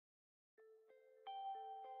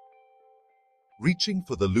Reaching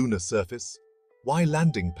for the lunar surface, why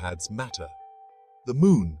landing pads matter. The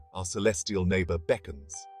moon, our celestial neighbor,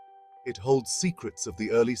 beckons. It holds secrets of the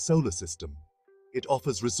early solar system. It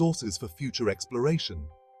offers resources for future exploration.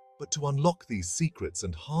 But to unlock these secrets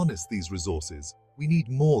and harness these resources, we need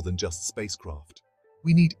more than just spacecraft.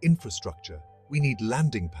 We need infrastructure. We need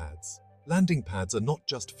landing pads. Landing pads are not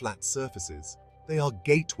just flat surfaces. They are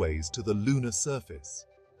gateways to the lunar surface.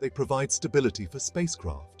 They provide stability for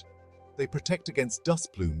spacecraft. They protect against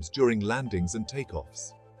dust plumes during landings and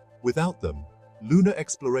takeoffs. Without them, lunar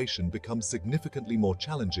exploration becomes significantly more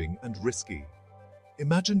challenging and risky.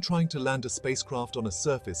 Imagine trying to land a spacecraft on a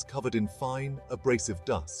surface covered in fine, abrasive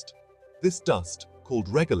dust. This dust, called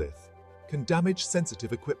regolith, can damage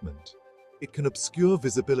sensitive equipment. It can obscure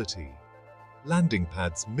visibility. Landing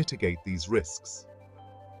pads mitigate these risks.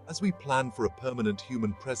 As we plan for a permanent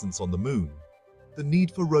human presence on the moon, the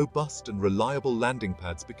need for robust and reliable landing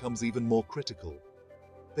pads becomes even more critical.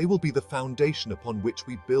 They will be the foundation upon which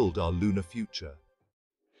we build our lunar future.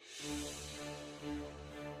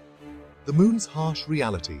 The moon's harsh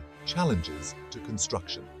reality challenges to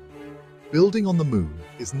construction. Building on the moon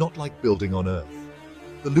is not like building on Earth.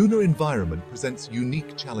 The lunar environment presents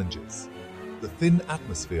unique challenges. The thin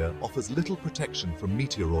atmosphere offers little protection from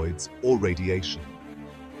meteoroids or radiation.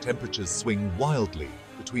 Temperatures swing wildly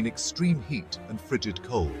between extreme heat and frigid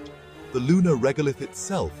cold. The lunar regolith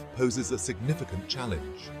itself poses a significant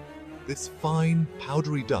challenge. This fine,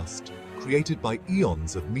 powdery dust, created by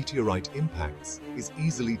eons of meteorite impacts, is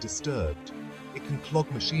easily disturbed. It can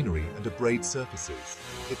clog machinery and abrade surfaces.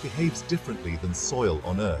 It behaves differently than soil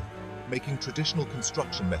on Earth, making traditional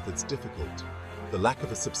construction methods difficult. The lack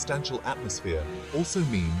of a substantial atmosphere also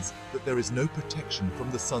means that there is no protection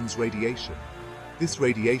from the sun's radiation. This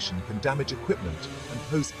radiation can damage equipment and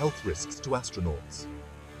pose health risks to astronauts.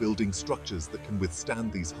 Building structures that can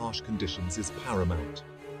withstand these harsh conditions is paramount.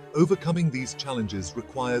 Overcoming these challenges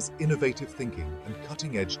requires innovative thinking and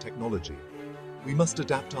cutting-edge technology. We must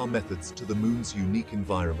adapt our methods to the moon's unique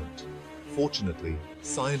environment. Fortunately,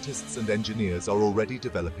 scientists and engineers are already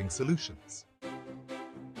developing solutions.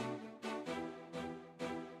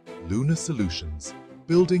 Lunar solutions,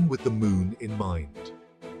 building with the moon in mind.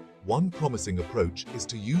 One promising approach is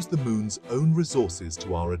to use the moon's own resources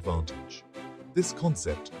to our advantage. This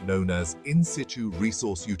concept, known as in-situ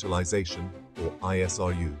resource utilization, or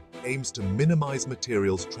ISRU, aims to minimize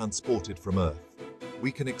materials transported from Earth.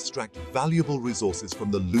 We can extract valuable resources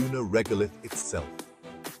from the lunar regolith itself.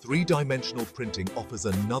 Three-dimensional printing offers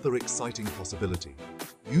another exciting possibility.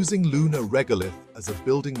 Using lunar regolith as a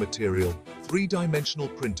building material, three-dimensional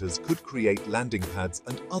printers could create landing pads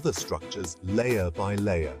and other structures layer by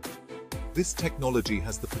layer. This technology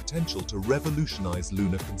has the potential to revolutionize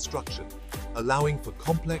lunar construction, allowing for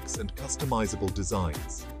complex and customizable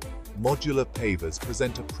designs. Modular pavers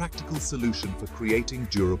present a practical solution for creating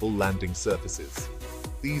durable landing surfaces.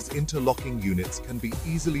 These interlocking units can be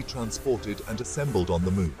easily transported and assembled on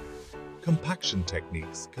the moon. Compaction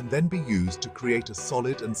techniques can then be used to create a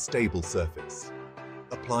solid and stable surface.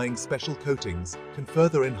 Applying special coatings can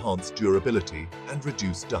further enhance durability and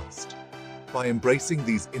reduce dust. By embracing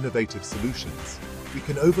these innovative solutions, we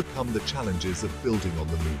can overcome the challenges of building on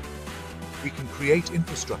the moon. We can create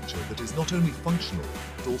infrastructure that is not only functional,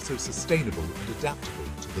 but also sustainable and adaptable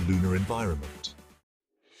to the lunar environment.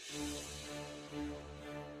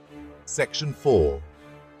 Section 4.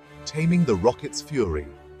 Taming the rocket's fury,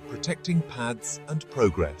 protecting pads and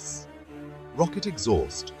progress. Rocket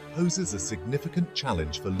exhaust poses a significant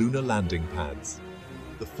challenge for lunar landing pads.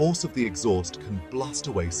 The force of the exhaust can blast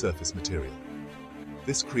away surface material.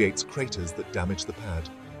 This creates craters that damage the pad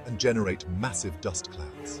and generate massive dust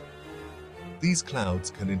clouds. These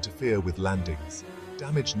clouds can interfere with landings,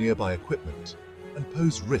 damage nearby equipment, and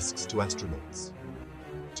pose risks to astronauts.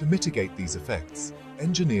 To mitigate these effects,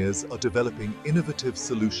 engineers are developing innovative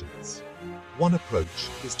solutions. One approach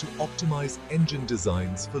is to optimize engine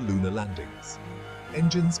designs for lunar landings.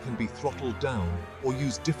 Engines can be throttled down or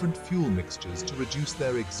use different fuel mixtures to reduce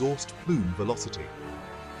their exhaust plume velocity.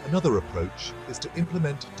 Another approach is to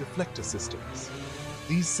implement deflector systems.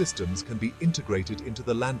 These systems can be integrated into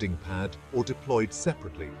the landing pad or deployed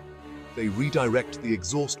separately. They redirect the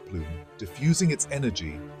exhaust plume, diffusing its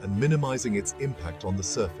energy and minimizing its impact on the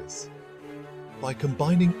surface. By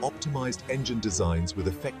combining optimized engine designs with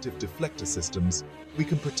effective deflector systems, we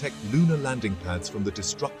can protect lunar landing pads from the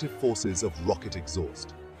destructive forces of rocket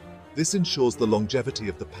exhaust. This ensures the longevity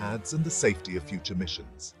of the pads and the safety of future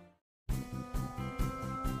missions.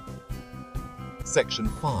 Section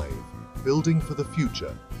 5. Building for the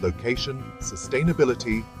future, location,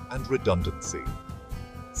 sustainability, and redundancy.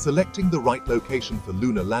 Selecting the right location for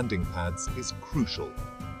lunar landing pads is crucial.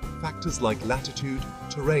 Factors like latitude,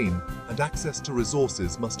 terrain, and access to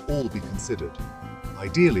resources must all be considered.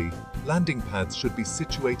 Ideally, landing pads should be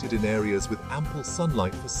situated in areas with ample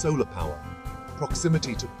sunlight for solar power.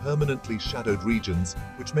 Proximity to permanently shadowed regions,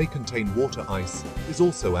 which may contain water ice, is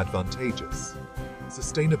also advantageous.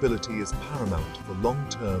 Sustainability is paramount for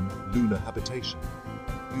long-term lunar habitation.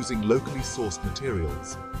 Using locally sourced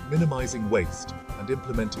materials, minimizing waste, and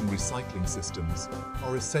implementing recycling systems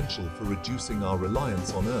are essential for reducing our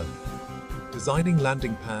reliance on Earth. Designing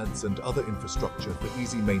landing pads and other infrastructure for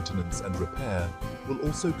easy maintenance and repair will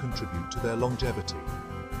also contribute to their longevity.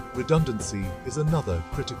 Redundancy is another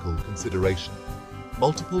critical consideration.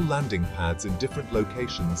 Multiple landing pads in different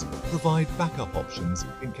locations provide backup options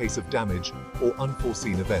in case of damage or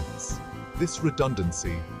unforeseen events. This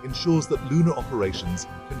redundancy ensures that lunar operations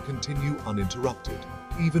can continue uninterrupted,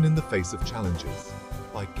 even in the face of challenges.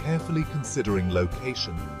 By carefully considering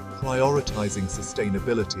location, prioritizing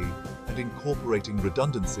sustainability, and incorporating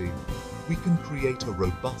redundancy, we can create a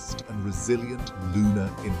robust and resilient lunar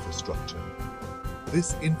infrastructure.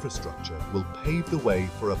 This infrastructure will pave the way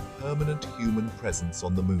for a permanent human presence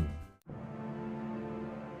on the Moon.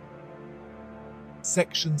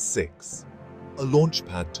 Section 6. A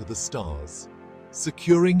launchpad to the stars.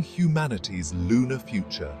 Securing humanity's lunar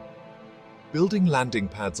future. Building landing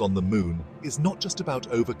pads on the Moon is not just about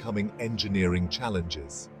overcoming engineering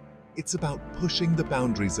challenges. It's about pushing the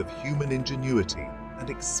boundaries of human ingenuity and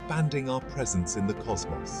expanding our presence in the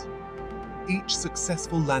cosmos. Each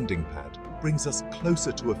successful landing pad brings us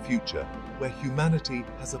closer to a future where humanity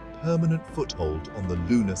has a permanent foothold on the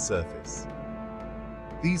lunar surface.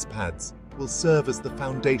 These pads will serve as the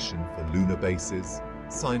foundation for lunar bases,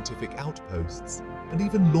 scientific outposts, and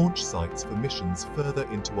even launch sites for missions further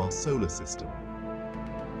into our solar system.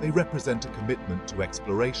 They represent a commitment to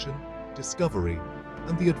exploration, discovery,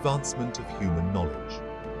 and the advancement of human knowledge.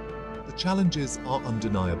 The challenges are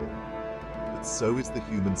undeniable, but so is the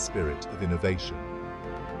human spirit of innovation.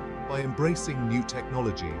 By embracing new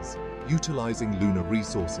technologies, utilizing lunar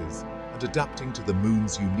resources, and adapting to the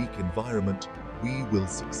Moon's unique environment, we will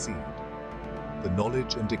succeed. The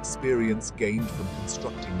knowledge and experience gained from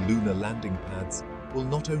constructing lunar landing pads will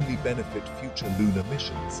not only benefit future lunar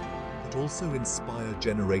missions, but also inspire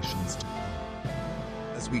generations to come.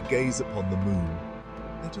 As we gaze upon the Moon,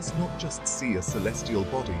 let us not just see a celestial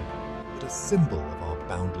body, but a symbol of our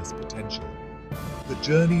boundless potential. The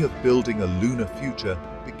journey of building a lunar future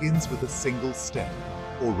begins with a single step,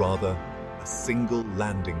 or rather, a single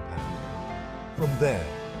landing pad. From there,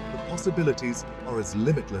 the possibilities are as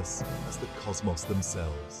limitless as the cosmos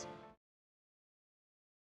themselves.